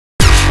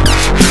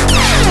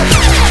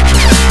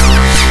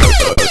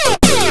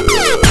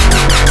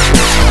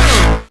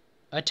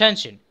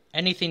Attention!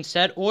 Anything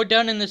said or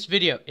done in this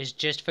video is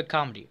just for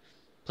comedy.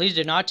 Please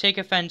do not take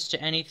offense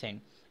to anything.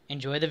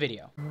 Enjoy the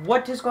video.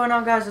 What is going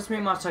on, guys? It's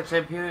me, Monster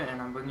here,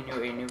 and I'm bringing you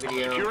a new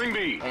video.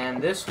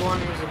 And this one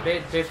is a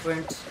bit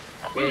different.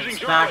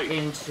 It's back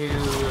into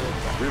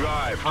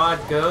CoD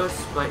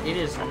Ghosts, but it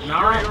is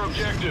not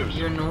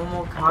your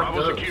normal CoD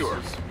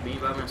Ghosts. It's me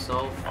by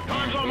myself,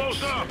 and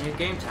it's a new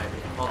game type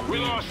called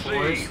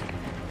Reinforce.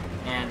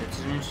 And it's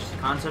an interesting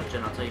concept,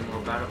 and I'll tell you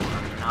more about it when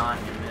I'm not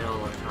in the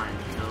middle of trying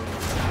to kill the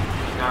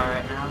guy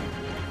right now.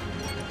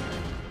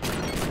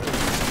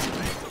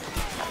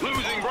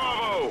 Losing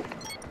Bravo!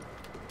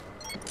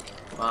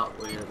 Well,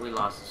 we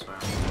lost this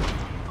round.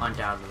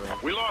 Undoubtedly.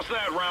 We lost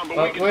that round, but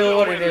we can really still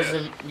what win it is,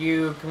 this.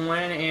 You can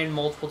win in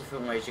multiple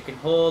different ways. You can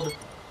hold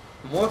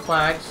more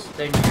flags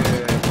than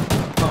your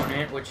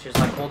opponent, which is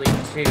like holding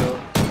 2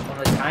 when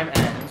the time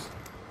ends.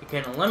 You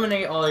can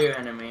eliminate all your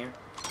enemy,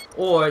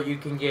 or you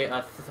can get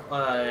a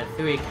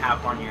 3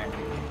 cap on your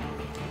enemy.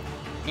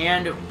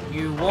 And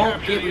you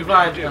won't get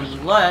revived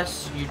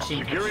unless you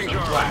team caps the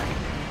flag.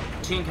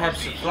 Team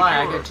caps the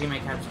flag, or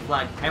teammate caps the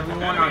flag.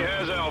 Everyone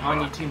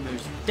on your team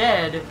who's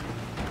dead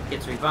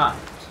gets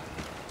revived.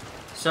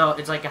 So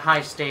it's like a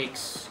high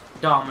stakes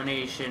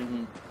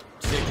domination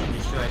search and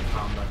destroy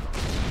combo.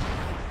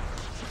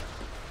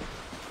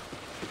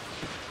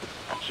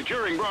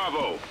 Securing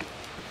Bravo.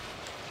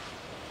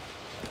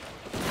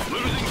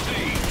 Losing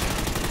C.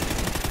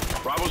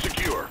 Bravo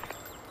secure.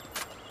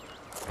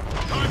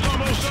 Time's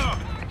almost up.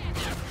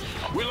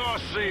 We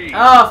lost C.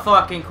 Oh,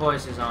 fucking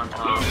course is on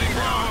top. Losing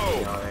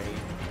Bravo. Already.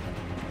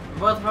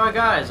 Both of our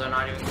guys are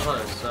not even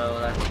close, so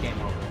that's game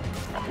over.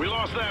 We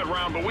lost that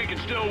round, but we can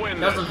still win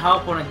this. Doesn't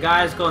help when a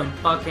guy's going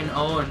fucking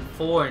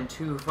 0-4 in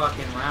 2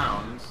 fucking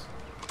rounds.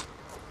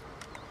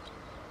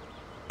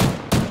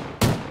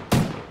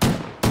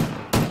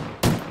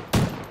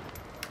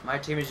 My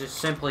team is just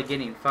simply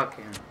getting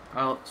fucking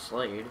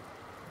outslayed.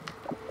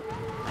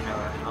 I know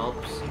it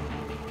helps.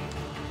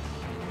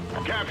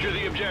 Capture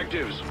the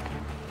objectives.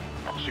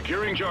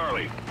 Securing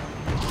Charlie.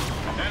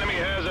 Enemy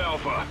has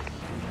Alpha.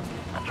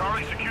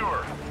 Charlie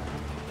secure.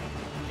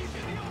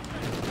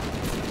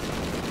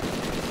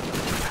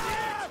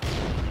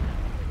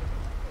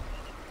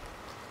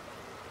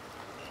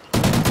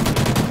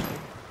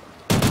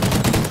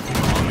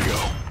 On we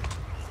go.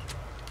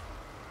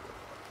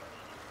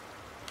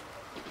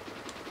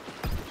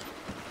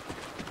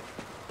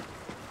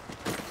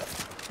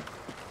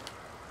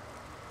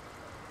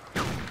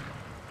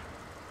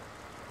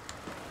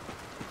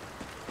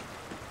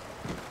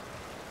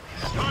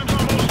 Time's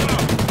almost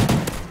up.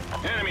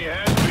 Enemy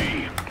has B.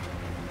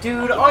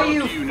 Dude, are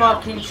you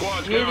fucking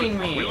kidding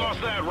me? We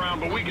lost that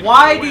round, but we can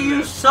Why still do win you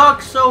this.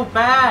 suck so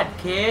bad,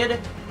 kid?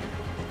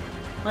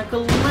 Like,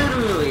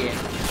 literally.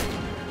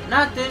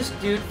 Not this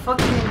dude,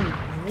 fucking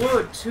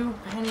Wood, 2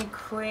 Penny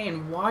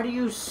Crane. Why do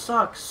you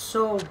suck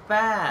so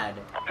bad?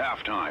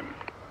 Halftime.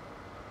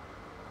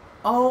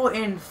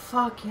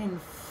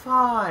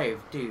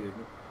 0-5, dude.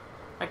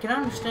 I can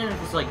understand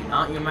if it's like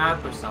not your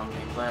map or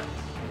something, but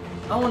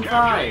 0-5.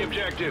 Capture the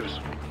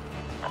objectives.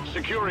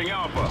 Securing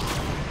Alpha.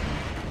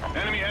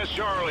 Enemy has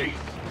Charlie.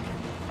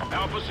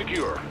 Alpha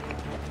secure.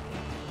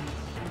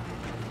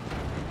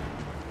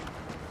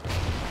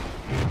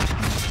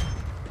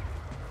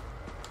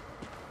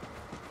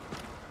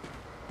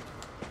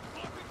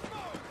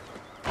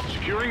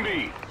 Securing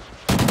B.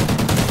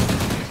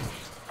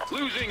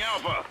 Losing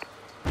Alpha.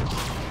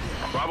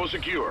 Bravo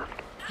secure.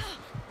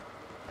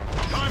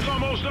 Time's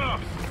almost up.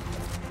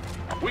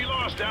 We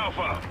lost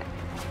Alpha.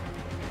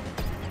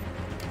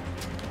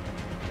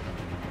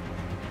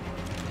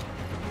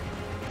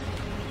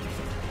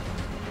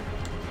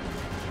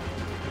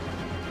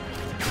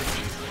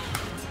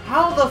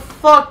 How the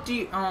fuck do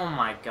you... Oh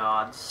my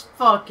god, this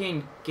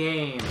fucking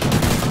game.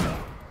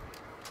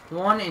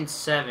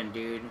 1-7,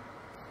 dude.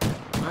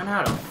 Learn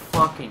how to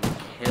fucking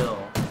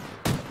kill.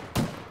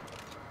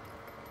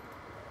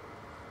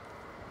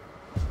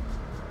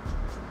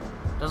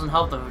 Doesn't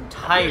help the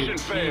entire Mission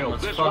team failed.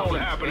 was This fucking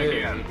won't happen killed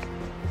again.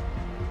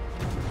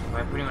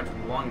 by pretty much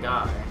one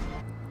guy.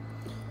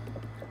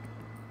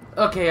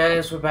 Okay,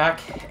 guys, we're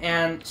back.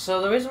 And so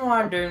the reason why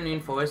I'm doing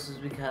Reinforce is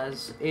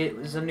because it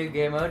was a new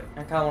game mode.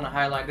 I kind of want to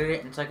highlight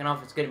it. And second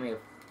off, it's getting me a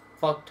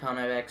fuck ton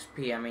of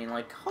XP. I mean,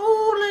 like,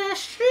 holy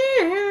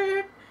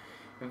shit!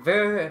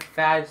 Very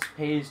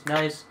fast-paced,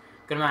 nice,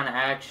 good amount of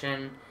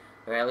action,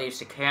 or at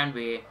least it can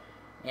be.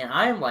 And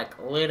I'm like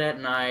late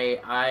at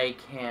night. I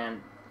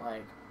can't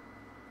like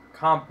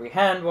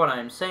comprehend what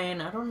I'm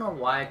saying. I don't know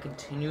why I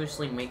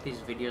continuously make these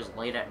videos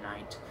late at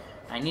night.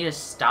 I need to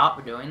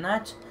stop doing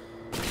that.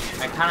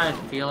 I kind of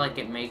feel like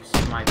it makes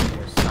my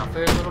videos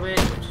suffer a little bit,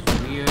 which is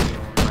weird. You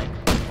know, like,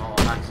 oh,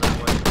 that's not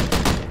what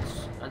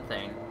it's a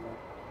thing.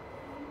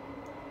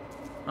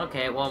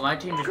 Okay, well, my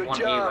team just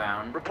won a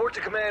round. Report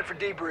to command for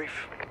debrief.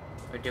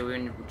 Or did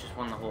we just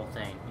won the whole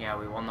thing? Yeah,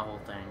 we won the whole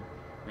thing.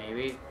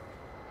 Maybe?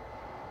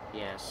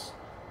 Yes.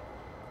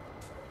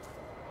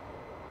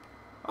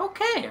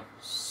 Okay,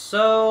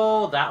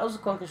 so that was the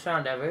quickest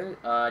round ever.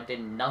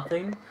 Did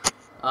nothing.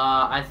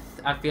 I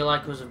feel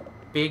like it was a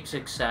big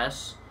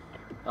success.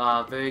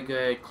 Very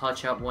good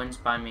clutch up wins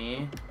by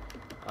me.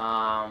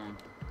 I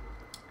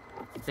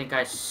think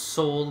I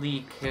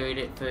solely carried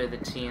it for the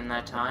team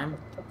that time.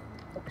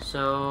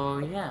 So,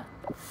 yeah.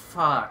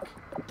 Fuck.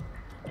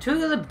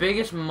 Two of the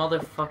biggest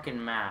motherfucking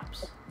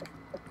maps.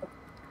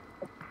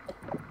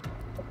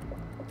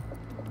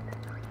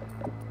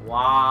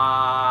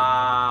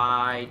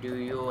 Why do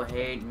you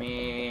hate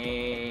me?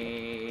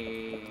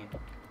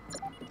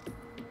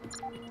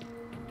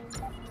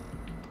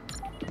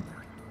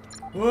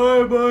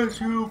 Why must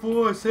you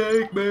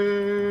forsake me?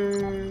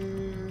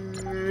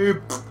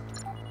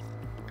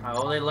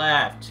 Oh, they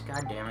left.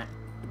 God damn it.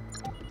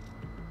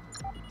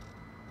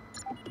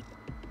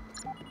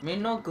 I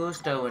mean, no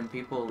gusto when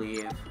people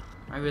leave.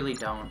 I really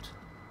don't.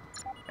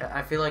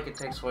 I feel like it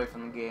takes away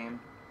from the game.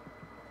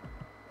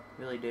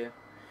 Really do.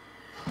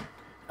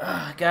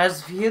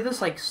 Guys, if you hear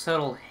this, like,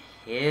 subtle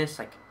hiss,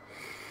 like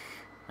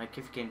if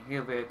you can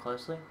hear very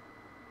closely.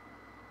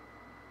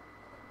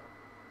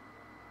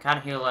 Kind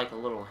of hear, like, a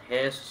little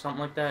hiss or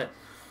something like that.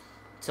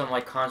 So I'm,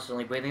 like,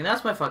 constantly breathing.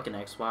 That's my fucking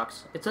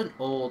Xbox. It's an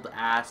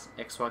old-ass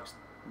Xbox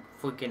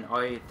freaking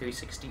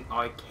 360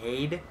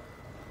 arcade.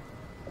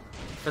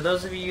 For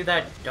those of you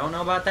that don't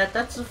know about that,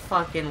 that's a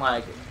fucking,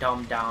 like,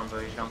 dumbed-down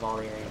version of all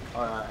the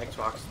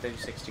Xbox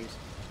 360s.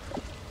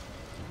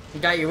 You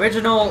got your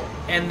original,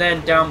 and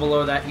then down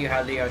below that you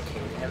have the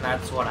arcade, and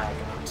that's what I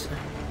got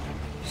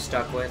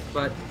stuck with.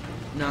 But,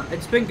 no,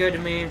 it's been good to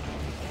me.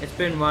 It's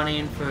been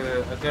running for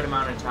a good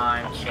amount of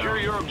time, so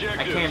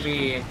I can't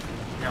be,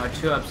 you know,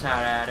 too upset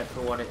at it for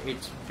what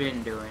it's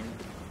been doing.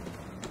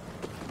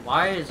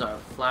 Why is our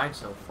flag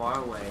so far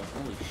away?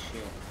 Holy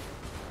shit.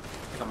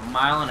 Like a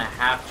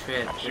 1.5-mile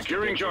trip.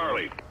 Securing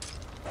Charlie.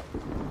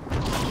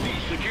 Be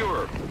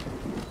secure.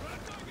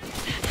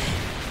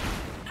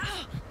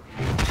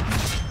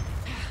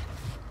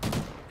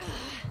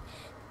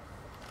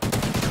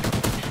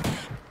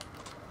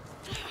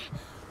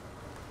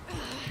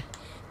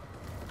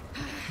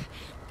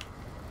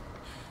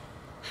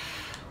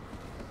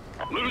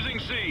 Losing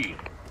C.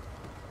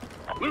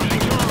 Losing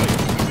Charlie.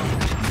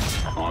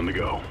 On the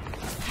go.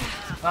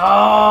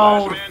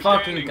 Oh,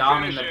 fucking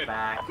got him in the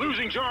back.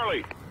 Losing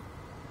Charlie.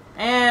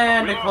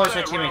 And of course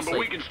our teammates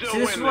leave. See,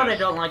 this is what I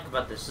don't like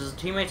about this. Is the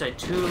teammates are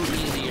too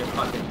easy to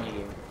fucking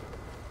leave.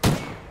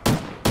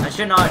 I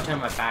should not have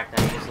turned my back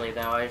that easily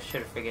though. I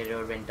should have figured it would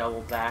have been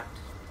double backed.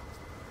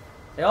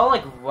 They all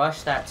like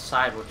rush that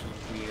side, which is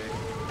weird.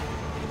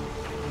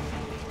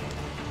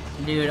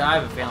 Dude, I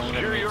have a feeling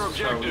we're gonna make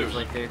so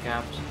easily 3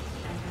 caps.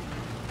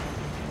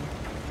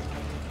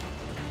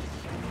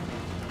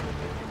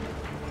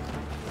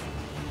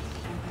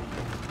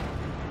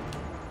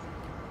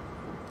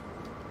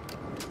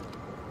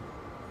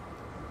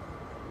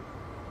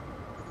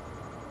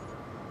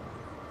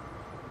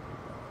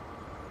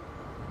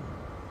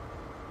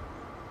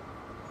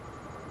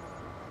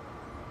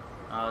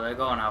 Oh, they're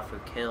going out for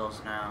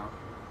kills now.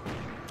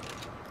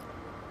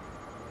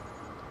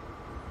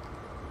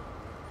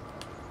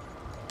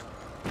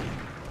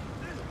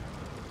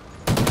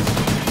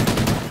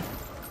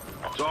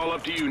 It's all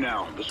up to you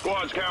now. The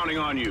squad's counting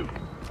on you.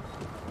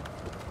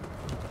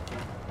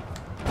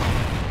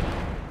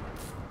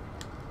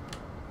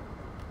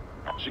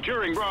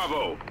 Securing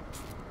Bravo.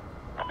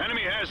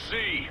 Enemy has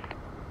C.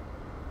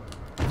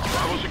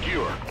 Bravo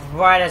secure.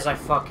 Right as I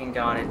fucking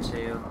got it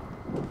too.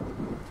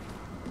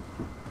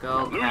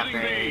 Go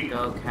Cafe,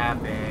 go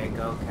Cafe,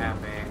 go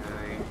Cafe,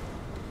 hurry.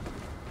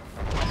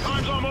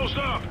 Time's almost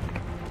up.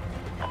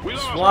 We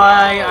lost. That's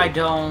why I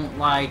don't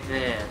like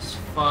this.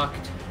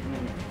 Fucked,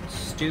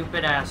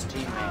 stupid ass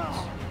teammates.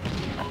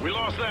 We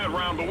lost that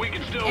round, but we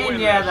can still win.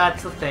 And yeah, this.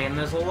 that's the thing.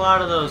 There's a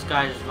lot of those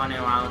guys running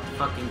around with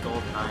fucking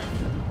gold knife.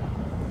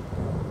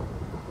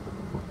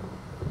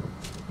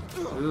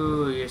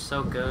 Ooh, you're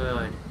so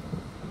good.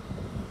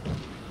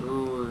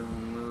 Ooh,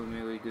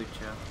 muy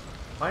gucho.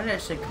 Why did I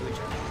say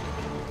gucho?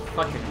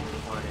 Fucking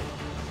retarded.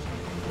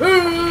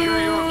 Secure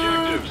your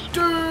objectives.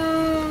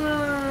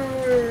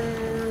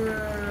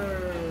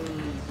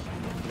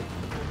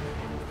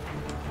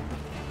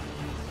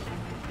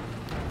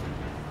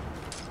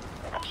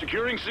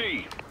 Securing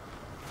C.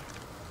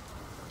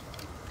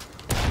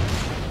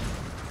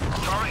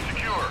 Charlie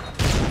secure.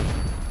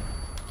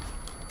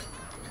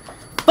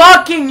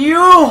 Fucking you,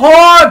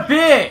 whore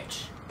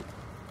bitch!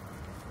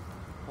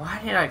 Why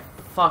did I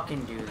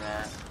fucking do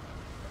that?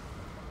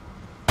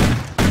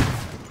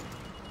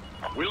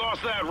 We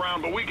lost that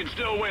round, but we can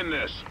still win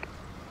this.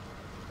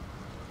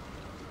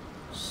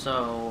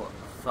 So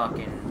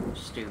fucking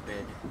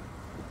stupid.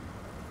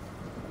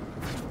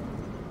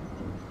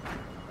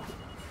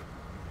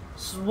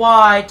 This is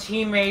why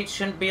teammates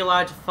shouldn't be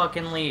allowed to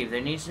fucking leave. There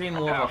needs to be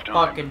more of a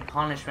fucking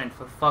punishment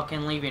for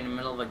fucking leaving in the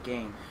middle of a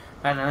game.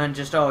 Rather than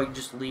just, oh, you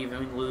just leave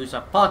and lose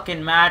a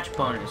fucking match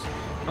bonus.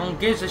 No one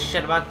gives a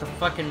shit about the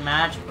fucking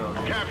match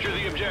bonus. Capture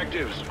the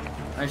objectives.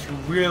 I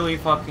should really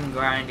fucking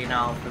grinding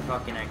out for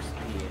fucking XP.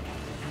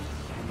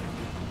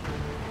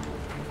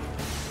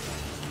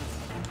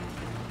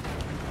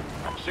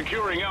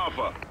 Securing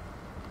Alpha.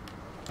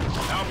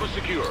 Alpha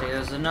secure. See,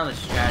 there's another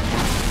strategy to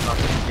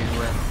fucking do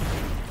with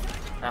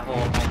that whole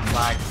home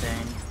flag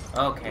thing.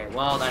 Okay,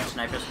 well, that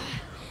sniper's...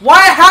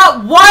 Why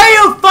are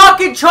you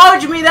fucking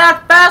charging me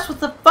that fast with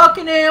the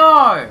fucking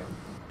AR?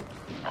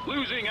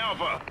 Losing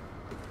Alpha.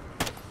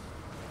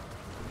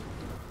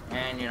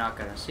 And you're not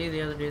gonna see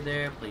the other dude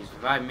there. Please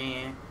revive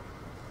me.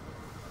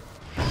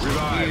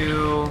 Revive.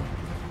 You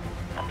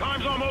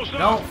Time's almost up.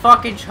 don't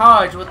fucking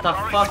charge with the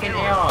fucking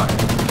AR.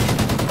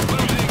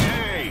 Losing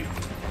A.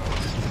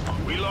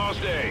 We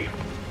lost A.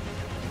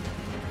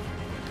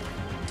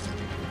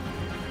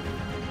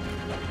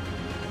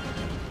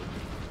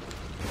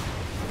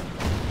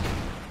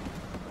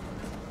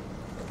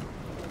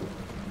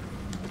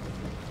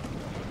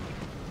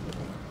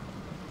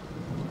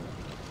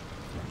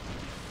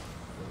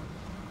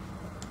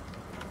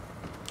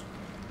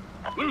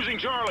 Losing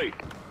Charlie.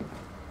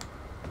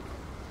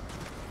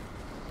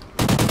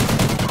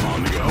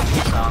 On the go.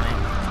 Saw me.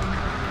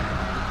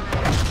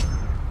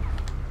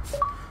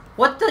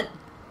 What the?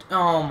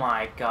 Oh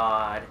my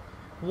god.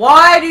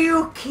 Why do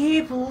you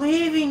keep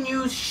leaving,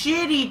 you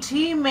shitty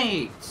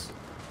teammates?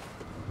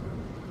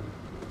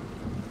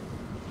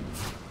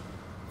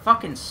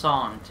 Fucking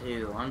saw him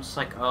too. I'm just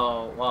like,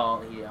 oh,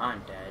 well,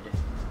 I'm dead.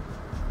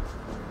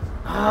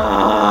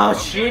 Ah,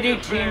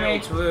 shitty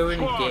teammates ruin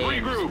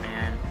games,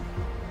 man.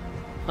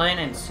 Plain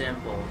and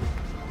simple.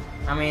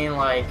 I mean,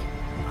 like,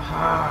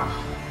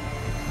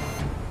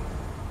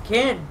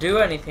 can't do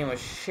anything with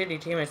shitty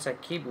teammates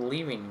that keep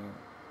leaving you.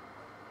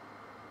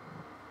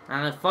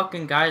 And the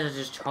fucking guys that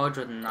just charge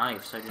with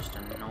knives are just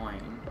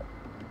annoying.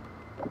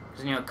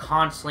 Because, you know,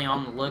 constantly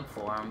on the look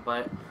for them.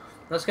 But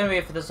that's going to be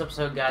it for this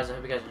episode, guys. I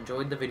hope you guys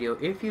enjoyed the video.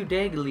 If you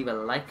did, leave a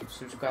like,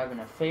 subscribe,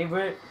 and a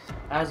favorite.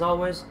 As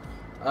always,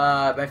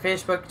 my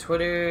Facebook,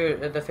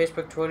 Twitter, the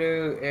Facebook,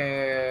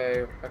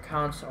 Twitter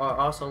accounts are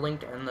also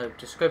linked in the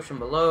description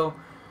below.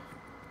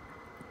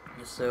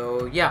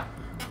 So, yeah.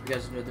 Hope you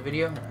guys enjoyed the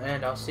video,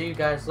 and I'll see you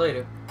guys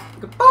later.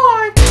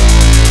 Goodbye!